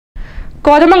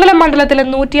കോതമംഗലം മണ്ഡലത്തിലെ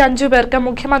 105 പേർക്ക്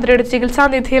മുഖ്യമന്ത്രിയുടെ ചികിത്സാ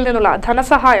നിധിയിൽ നിന്നുള്ള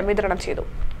ധനസഹായം വിതരണം ചെയ്തു.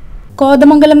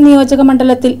 കോതമംഗലം നിയോജക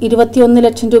മണ്ഡലത്തിൽ 21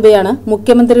 ലക്ഷം രൂപയാണ്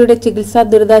മുഖ്യമന്ത്രിയുടെ ചികിത്സാ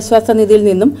ദുരിതാശ്വാസ നിധിയിൽ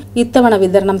നിന്നും ഇത്തവണ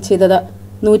വിതരണം ചെയ്തത്.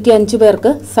 105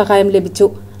 പേർക്ക് സഹായം ലഭിച്ചു.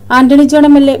 ആന്റണി ജോൺ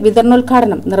എംഎൽഎ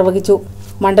വിതരണോദ്ഘാടനം നിർവഹിച്ചു.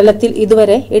 മണ്ഡലത്തിൽ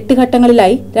ഇതുവരെ 8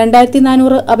 ഘട്ടങ്ങളിലായി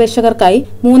 2400 അപേക്ഷകർക്കായി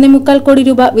 3.25 കോടി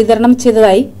രൂപ വിതരണം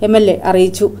ചെയ്തതായി എംഎൽഎ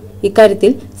അറിയിച്ചു.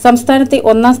 ഇക്കാര്യത്തിൽ സംസ്ഥാനത്തെ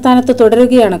 1ാം സ്ഥാനത്ത്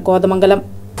തുടരുകയാണ് കോതമംഗലം.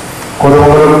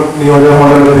 കോതമംഗലം നിയോജക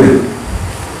മണ്ഡലത്തിൽ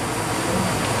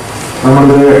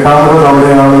നമ്മുടെ 8ാമത്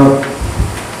തവണയാണ്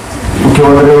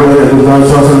മുഖ്യമന്ത്രിയുടെ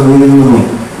ദുരിതാശ്വാസ നിധിയിൽ നിന്നും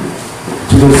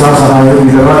ചികിത്സാ സഹായം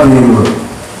വിതരണം ചെയ്യുന്നത്.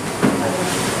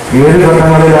 7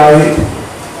 ഘട്ടങ്ങളിലായി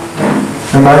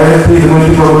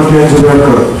 2295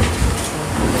 പേർക്ക്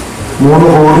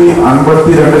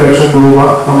 3,52 ലക്ഷം രൂപ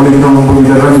നമ്മൾ ഇതിനു മുമ്പ്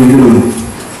വിതരണം ചെയ്തിരുന്നു.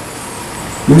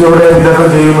 ഇന്നിവിടെ വിതരണം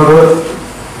ചെയ്യുന്നത്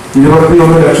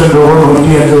 21 ലക്ഷം രൂപ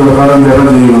 105 പേർക്കാണ്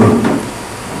വിതരണം ചെയ്യുന്നത്.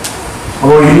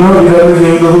 അപ്പോൾ ഇന്ന് വിതരണം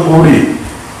ചെയ്യുന്നതും കൂടി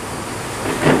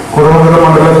കോതമംഗലം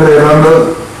മണ്ഡലത്തിൽ ഏതാണ്ട്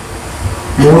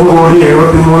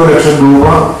 3,73 ലക്ഷം രൂപ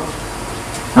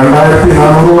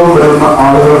 2400 വരുന്ന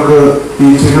ആളുകൾക്ക് ഈ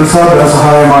ചികിത്സാ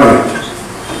ധനസഹായമായി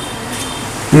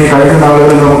ഈ കഴിഞ്ഞ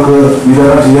നാളുകളിൽ നമുക്ക്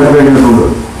വിതരണം ചെയ്യാൻ കഴിഞ്ഞിട്ടുണ്ട്.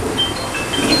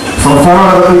 സംസ്ഥാന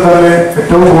തലത്തിൽ തന്നെ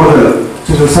ഏറ്റവും കൂടുതൽ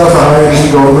ചികിത്സാ സഹായം ഈ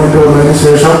ഗവൺമെന്റ് വന്നതിന്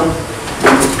ശേഷം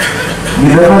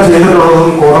വിതരണം ചെയ്തിട്ടുള്ളതും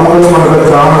കോതമംഗലം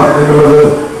മണ്ഡലത്തിലാണ് എന്നുള്ളത്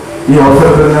ഈ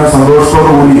അവസരത്തിൽ ഞാൻ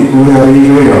സന്തോഷത്തോടുകൂടി നിങ്ങളെ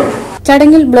അറിയിക്കുകയാണ്.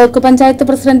 ചടങ്ങിൽ ബ്ലോക്ക് പഞ്ചായത്ത്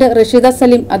പ്രസിഡന്റ് റഷീദ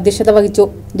സലീം അധ്യക്ഷത വഹിച്ചു.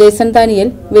 Jason Daniel,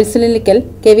 വിൽസലിക്കൽ,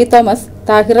 K V. Thomas,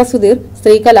 Thahira Sudheer,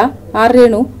 Sreekala, R.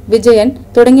 Renu, Vijayan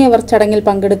തുടങ്ങിയവർ ചടങ്ങിൽ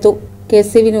പങ്കെടുത്തു.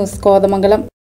 KCV news Kothamangalam.